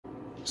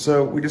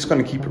So we're just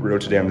gonna keep it real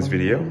today on this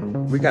video.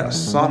 We got a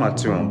sauna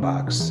to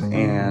unbox,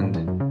 and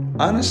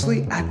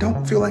honestly, I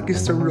don't feel like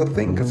it's the real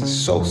thing because it's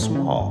so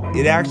small.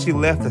 It actually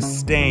left a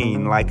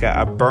stain, like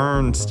a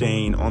burn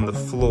stain on the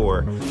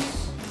floor.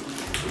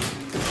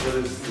 What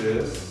is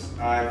this?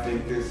 I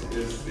think this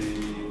is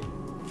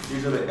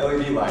these are the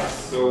LED lights.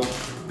 So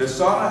the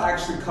sauna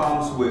actually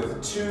comes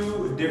with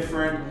two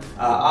different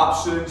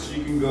options.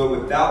 You can go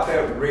without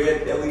that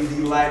red LED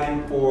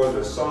lighting for the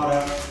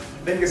sauna. I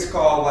think it's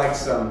called like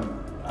some,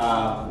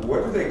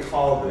 what do they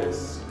call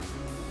this?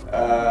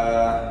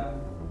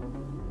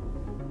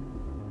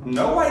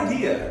 No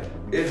idea.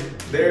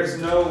 There's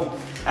no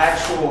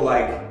actual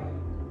like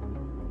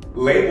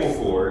label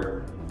for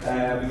it.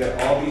 We got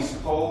all these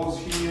poles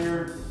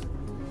here.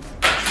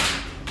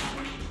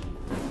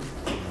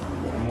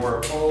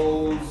 More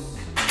poles.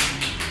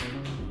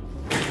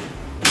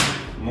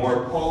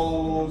 More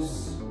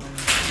poles.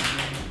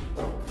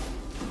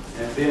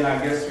 And then I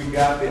guess we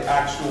got the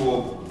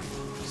actual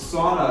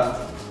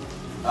sauna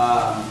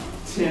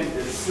tent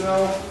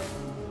itself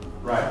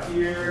right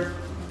here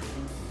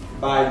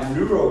by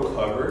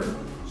Nurecover.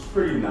 It's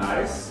pretty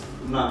nice,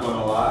 I'm not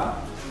gonna lie.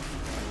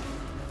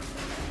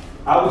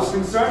 I was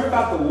concerned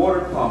about the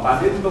water pump.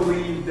 I didn't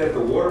believe that the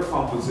water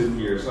pump was in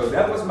here, so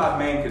that was my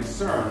main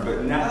concern.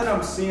 But now that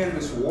I'm seeing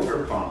this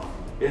water pump,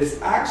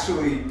 it's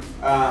actually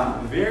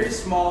very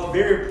small,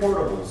 very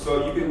portable.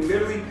 So you can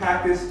literally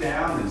pack this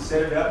down and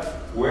set it up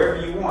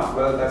wherever you want,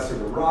 whether that's the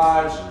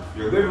garage,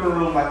 your living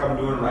room like I'm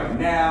doing right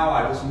now.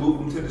 I just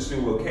moved into this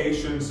new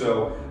location.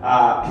 So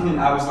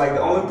I was like,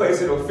 the only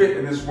place it'll fit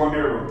in this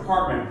one-bedroom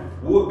apartment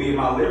would be in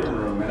my living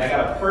room. And I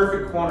got a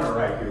perfect corner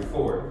right here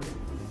for it.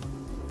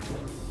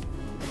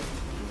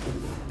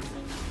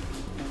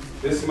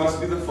 This must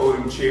be the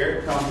folding chair.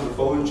 It comes with a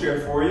folding chair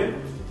for you.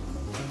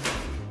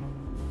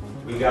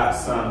 We got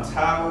some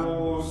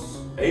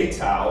towels, a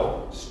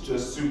towel, it's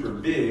just super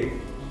big.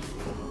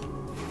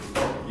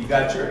 You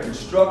got your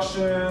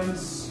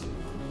instructions.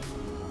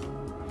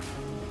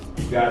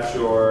 You got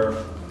your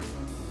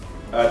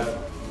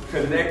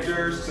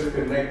connectors to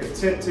connect the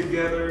tent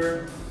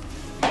together.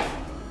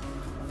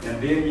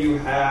 And then you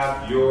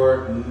have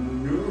your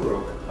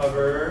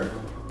Nurecover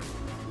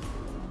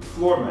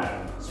floor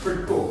mat. It's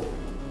pretty cool.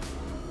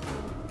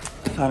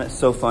 I find it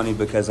so funny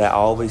because I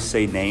always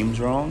say names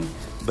wrong,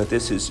 but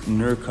this is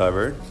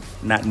Nurecover,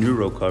 not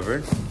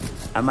Nurecover.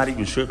 I'm not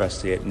even sure if I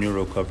say it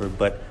Nurecover,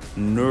 but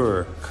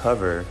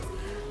Nurecover,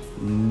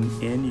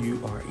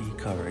 N-U-R-E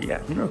cover. Yeah,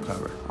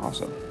 Nurecover,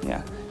 awesome.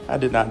 Yeah, I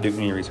did not do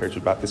any research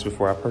about this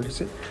before I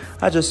purchased it.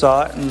 I just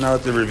saw it and I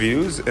read the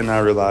reviews and I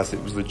realized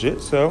it was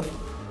legit, so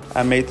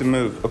I made the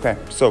move. Okay,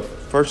 so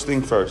first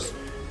thing first.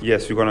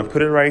 Yes, we're gonna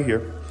put it right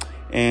here,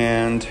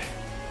 and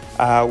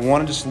I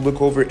want to just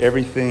look over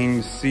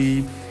everything,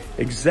 see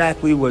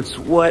exactly what's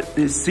what.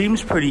 It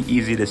seems pretty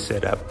easy to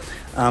set up.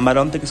 I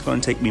don't think it's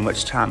going to take me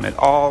much time at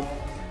all.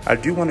 I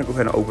do want to go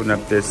ahead and open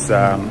up this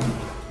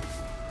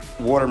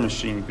water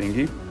machine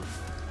thingy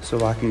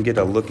so I can get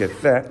a look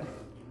at that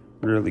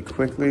really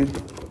quickly.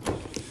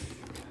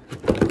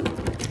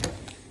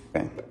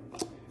 Okay,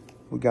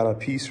 we got a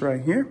piece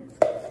right here.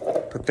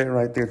 Put that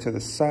right there to the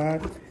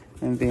side,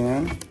 and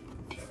then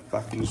if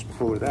I can just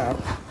pull it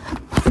out.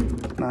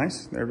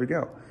 Nice, there we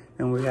go.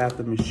 And we have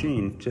the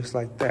machine just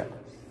like that.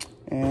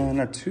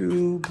 And a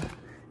tube,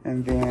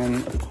 and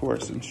then of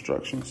course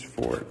instructions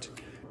for it.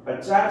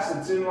 Attach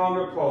the two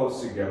longer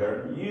poles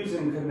together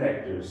using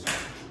connectors.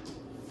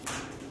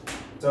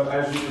 So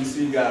as you can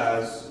see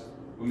guys,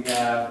 we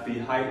have the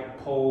height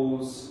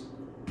poles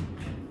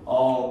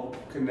all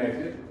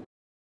connected.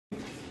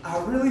 I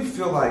really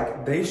feel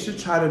like they should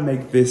try to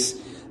make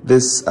this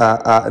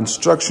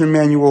instruction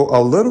manual a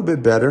little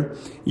bit better.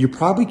 You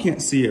probably can't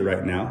see it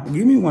right now.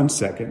 Give me 1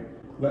 second.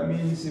 Let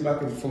me see if I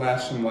can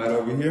flash some light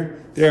over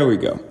here. There we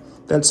go.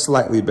 That's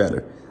slightly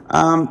better.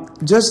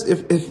 Just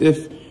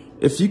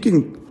if you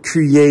can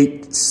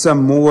create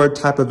some more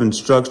type of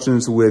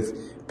instructions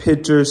with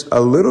pictures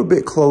a little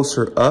bit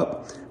closer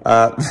up,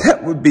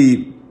 that would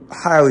be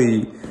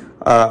highly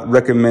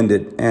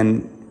recommended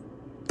and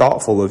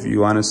thoughtful of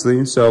you,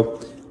 honestly.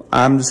 So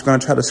I'm just gonna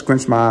try to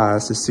squinch my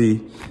eyes to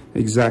see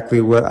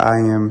exactly what I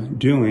am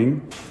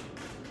doing.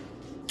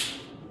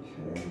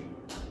 Okay.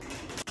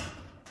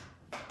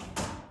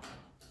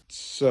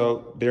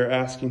 So they're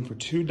asking for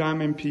 2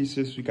 diamond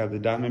pieces. We got the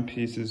diamond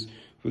pieces.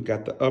 We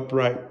got the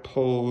upright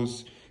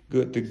poles,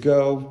 good to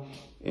go.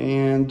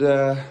 And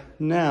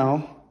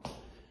now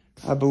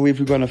I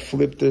believe we're gonna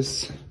flip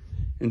this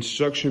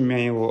instruction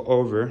manual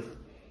over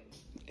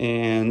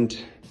and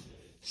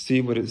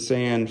see what it's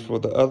saying for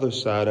the other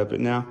side of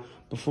it. Now,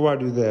 before I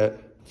do that,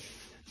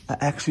 I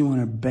actually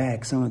want to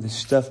bag some of this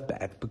stuff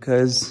back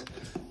because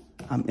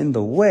I'm in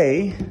the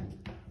way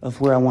of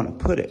where I want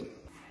to put it.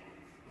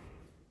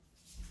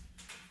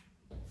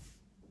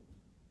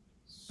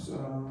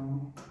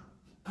 So,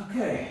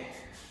 okay,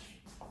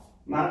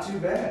 not too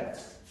bad.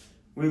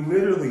 We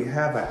literally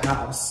have a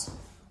house.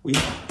 We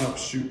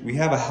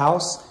have a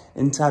house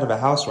inside of a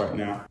house right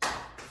now.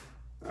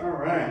 All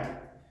right.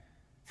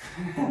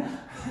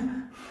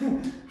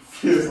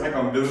 Feels like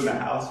I'm building a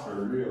house for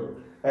real.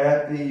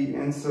 Add the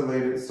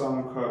insulated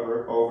sauna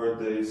cover over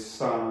the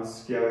sauna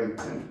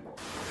skeleton.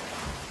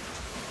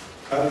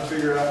 How to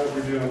figure out what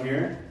we're doing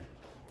here?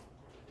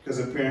 Because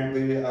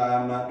apparently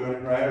I'm not doing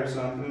it right or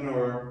something,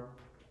 or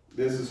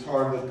this is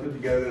hard to put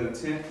together in a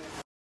tent.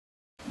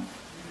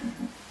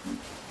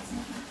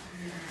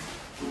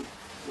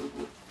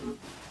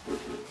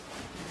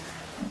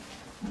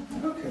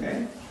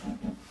 Okay.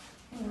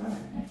 All right.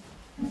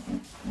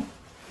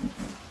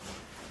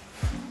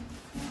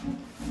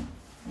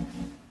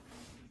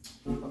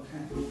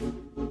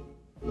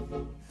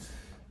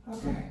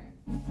 Okay.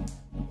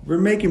 We're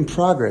making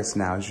progress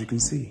now, as you can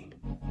see.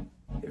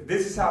 If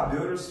this is how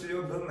builders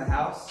feel building a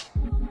house,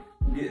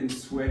 getting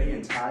sweaty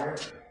and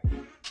tired,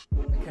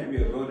 I can't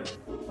be a builder.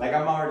 Like,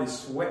 I'm already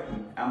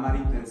sweating. I'm not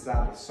even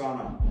inside the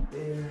sauna.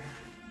 There.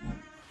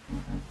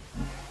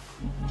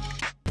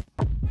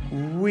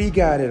 We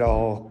got it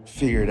all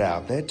figured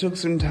out. That took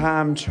some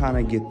time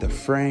trying to get the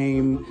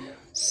frame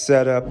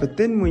set up, but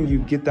then when you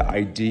get the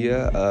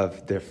idea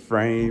of the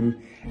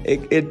frame,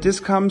 it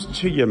just comes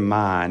to your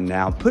mind.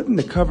 Now, putting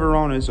the cover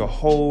on is a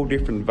whole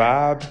different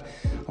vibe.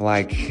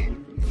 Like,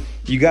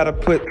 you gotta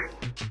put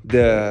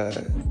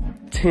the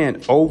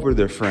tent over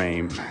the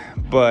frame,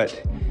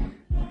 but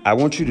I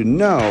want you to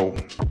know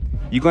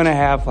you're gonna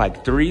have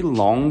like 3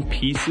 long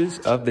pieces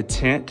of the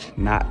tent,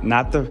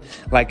 not the,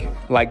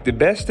 like the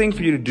best thing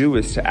for you to do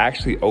is to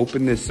actually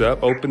open this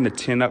up, open the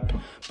tent up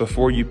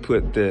before you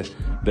put the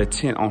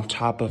tent on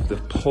top of the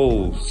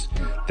poles.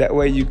 That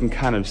way you can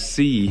kind of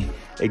see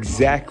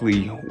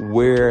exactly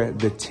where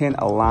the tent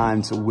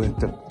aligns with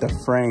the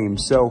frame.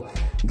 So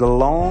the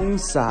long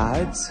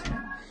sides,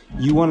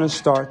 you wanna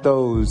start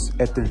those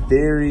at the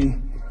very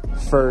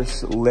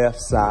first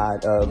left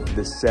side of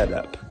the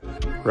setup,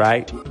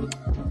 right?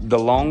 The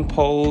long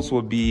poles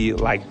will be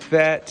like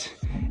that,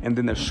 and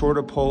then the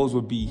shorter poles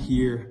will be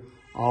here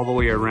all the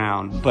way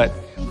around. But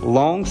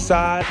long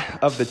side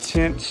of the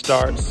tent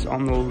starts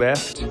on the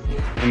left,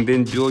 and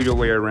then build your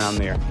way around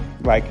there.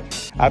 Like,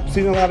 I've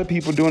seen a lot of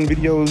people doing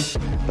videos,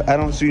 but I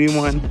don't see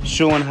anyone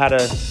showing how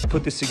to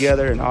put this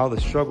together and all the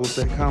struggles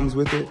that comes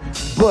with it.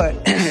 But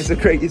it's a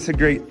great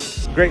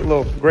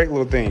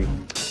little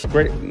thing.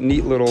 Great,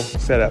 neat little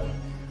setup.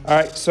 All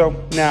right, so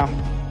now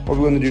what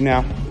we're gonna do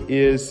now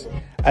is,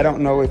 I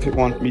don't know if it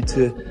wants me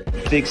to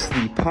fix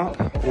the pump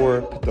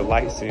or put the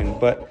lights in,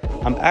 but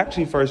I'm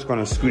actually first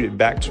gonna scoot it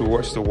back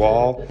towards the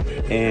wall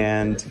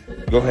and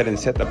go ahead and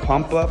set the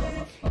pump up.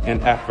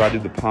 And after I do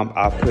the pump,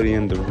 I'll put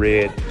in the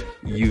red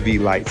UV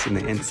lights in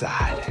the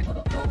inside.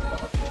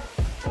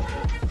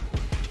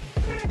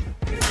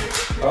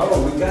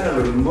 Oh, we got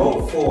a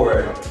remote for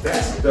it.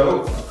 That's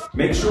dope.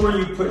 Make sure when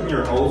you're putting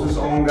your hoses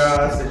on,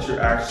 guys, that you're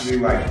actually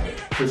like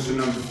pushing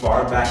them as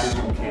far back as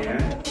you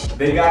can.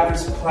 They got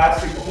this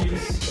plastic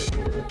piece,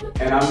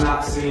 and I'm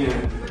not seeing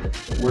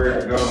where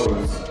it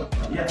goes.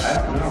 Yeah, I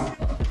don't know.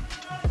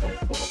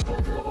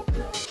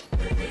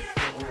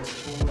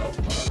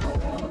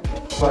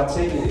 So I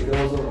take it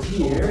goes over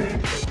here.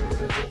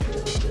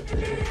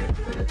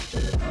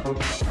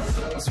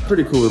 It's a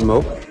pretty cool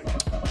remote.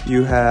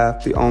 You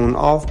have the on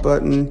off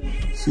button,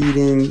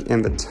 heating,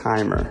 and the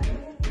timer.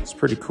 It's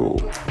pretty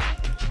cool.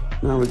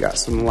 Now we got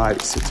some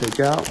lights to take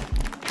out.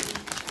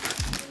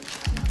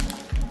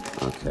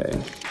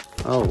 Okay.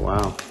 Oh,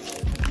 wow.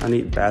 I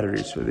need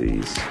batteries for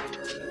these.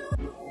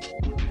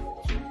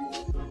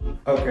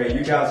 Okay,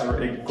 you guys are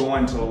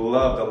going to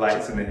love the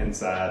lights in the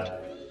inside.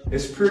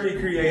 It's pretty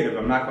creative,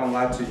 I'm not gonna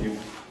lie to you.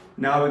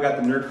 Now we got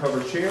the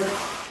Nurecover chair.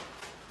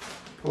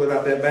 Pull it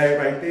out that bag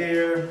right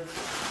there.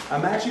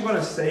 I'm actually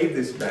gonna save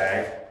this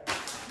bag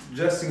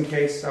just in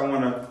case I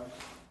wanna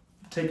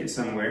take it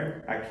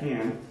somewhere. I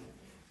can.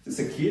 Is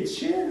this a kid's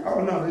chair?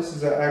 Oh no, this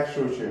is an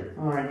actual chair.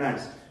 All right,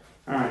 nice.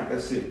 All right,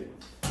 let's see.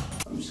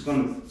 I'm just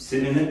gonna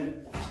sit in it.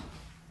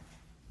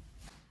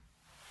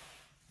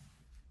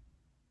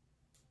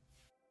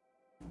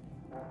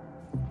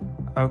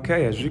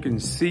 Okay, as you can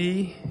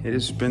see, it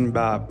has been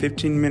about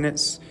 15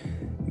 minutes.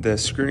 The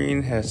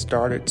screen has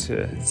started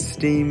to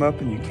steam up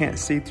and you can't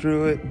see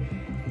through it.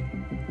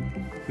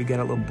 We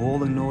got a little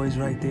boiling noise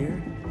right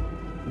there.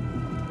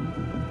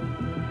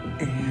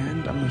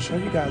 And I'm gonna show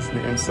you guys on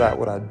the inside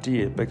what I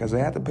did, because I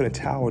had to put a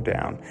towel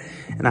down.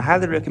 And I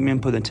highly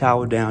recommend putting a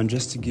towel down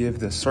just to give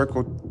the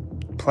circle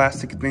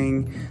plastic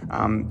thing,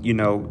 you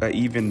know, an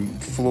even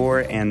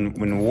floor, and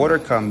when water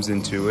comes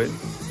into it,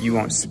 you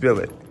won't spill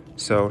it.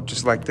 So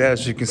just like that,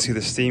 as you can see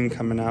the steam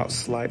coming out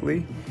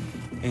slightly.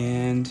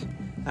 And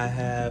I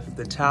have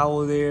the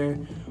towel there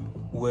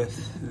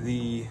with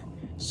the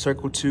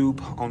circle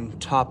tube on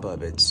top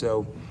of it.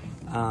 So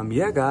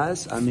yeah,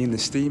 guys, I mean, the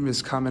steam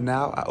is coming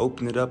out. I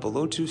opened it up a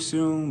little too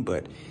soon,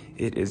 but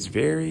it is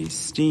very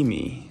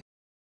steamy.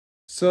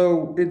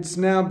 So it's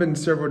now been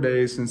several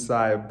days since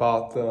I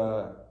bought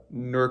the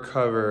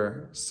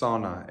Nurecover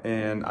sauna,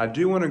 and I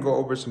do want to go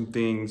over some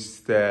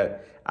things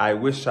that I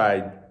wish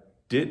I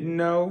didn't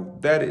know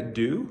that it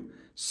do,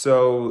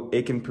 so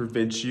it can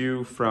prevent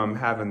you from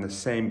having the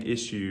same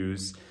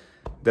issues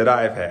that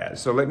I've had.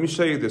 So let me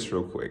show you this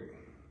real quick.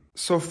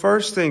 So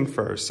first thing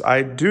first,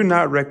 I do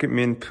not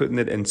recommend putting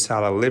it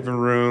inside a living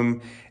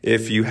room.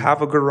 If you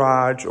have a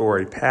garage or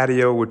a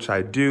patio, which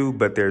I do,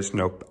 but there's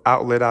no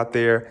outlet out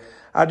there,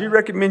 I do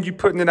recommend you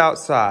putting it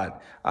outside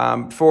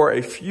for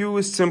a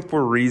few simple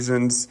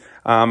reasons.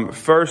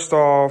 First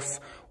off,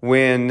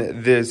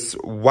 when this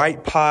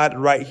white pod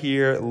right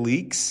here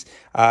leaks,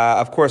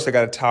 of course I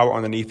got a towel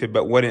underneath it,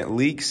 but when it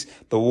leaks,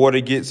 the water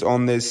gets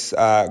on this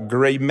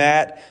gray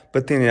mat,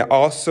 but then it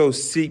also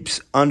seeps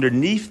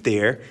underneath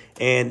there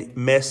and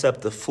mess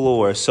up the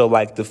floor. So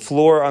like the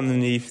floor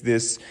underneath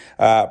this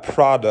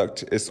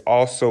product is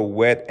also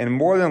wet, and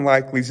more than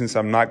likely, since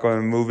I'm not going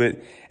to move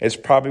it, it's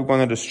probably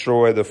going to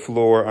destroy the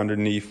floor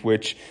underneath,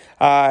 which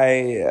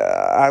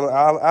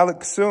I'll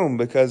assume,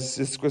 because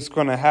it's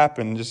going to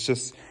happen.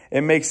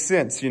 It makes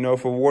sense, you know,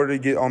 for water to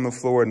get on the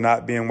floor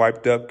not being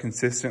wiped up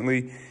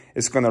consistently,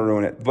 it's going to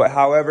ruin it. But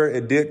however,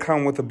 it did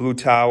come with a blue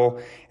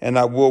towel, and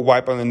I will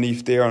wipe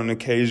underneath there on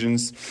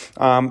occasions.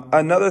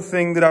 Another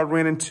thing that I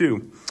ran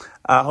into,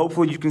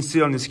 hopefully you can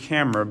see on this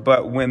camera,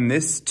 but when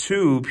this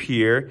tube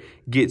here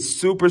gets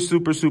super,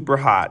 super, super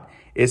hot,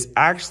 it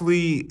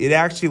actually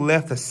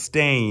left a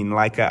stain,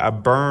 like a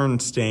burn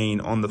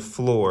stain on the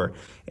floor,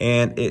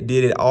 and it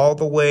did it all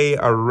the way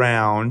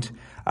around.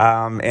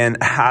 And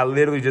I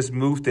literally just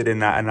moved it,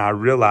 and I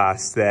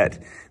realized that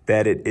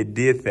it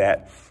did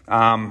that.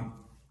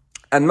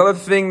 Another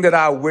thing that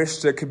I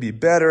wish that could be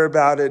better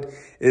about it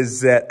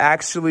is that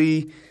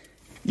actually,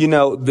 you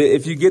know,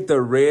 if you get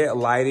the red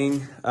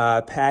lighting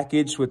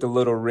package with the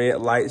little red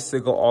lights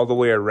that go all the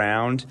way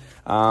around,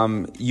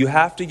 you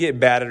have to get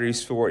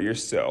batteries for it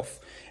yourself.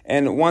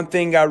 And one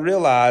thing I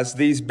realized,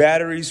 these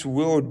batteries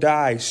will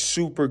die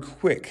super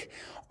quick,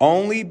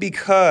 only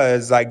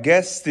because I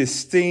guess this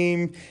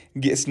steam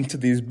gets into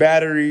these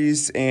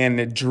batteries and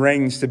it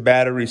drains the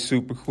battery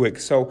super quick.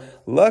 So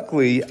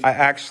luckily, I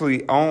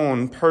actually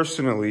own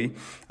personally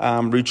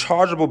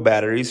rechargeable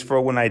batteries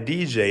for when I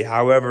DJ.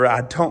 However,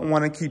 I don't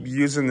want to keep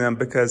using them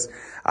because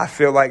I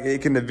feel like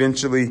it can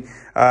eventually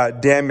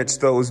damage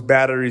those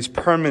batteries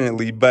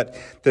permanently. But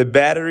the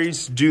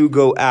batteries do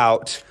go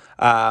out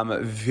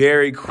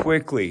very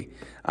quickly.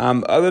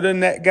 Other than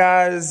that,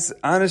 guys,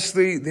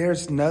 honestly,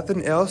 there's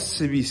nothing else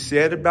to be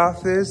said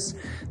about this.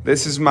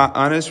 This is my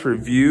honest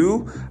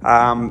review.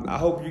 I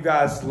hope you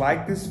guys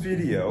like this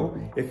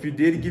video. If you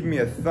did, give me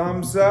a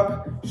thumbs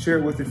up, share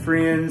it with your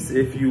friends.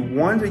 If you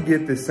want to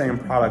get the same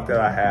product that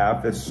I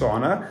have, the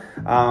sauna,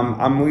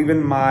 I'm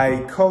leaving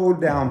my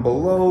code down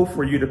below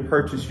for you to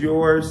purchase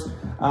yours.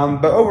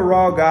 But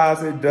overall,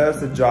 guys, it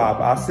does the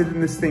job. I sit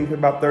in this thing for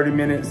about 30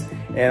 minutes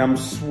and I'm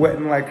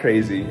sweating like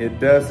crazy.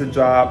 It does the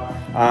job.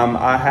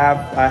 I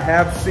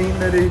have seen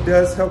that it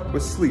does help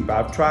with sleep.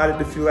 I've tried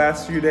it the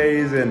last few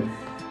days, and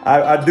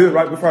I do it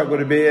right before I go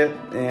to bed,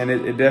 and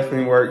it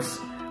definitely works.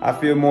 I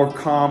feel more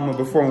calm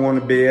before I'm going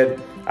to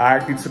bed. I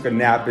actually took a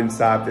nap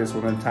inside this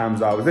one of the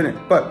times I was in it.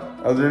 But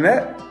other than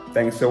that,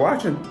 thanks for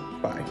watching.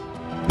 Bye.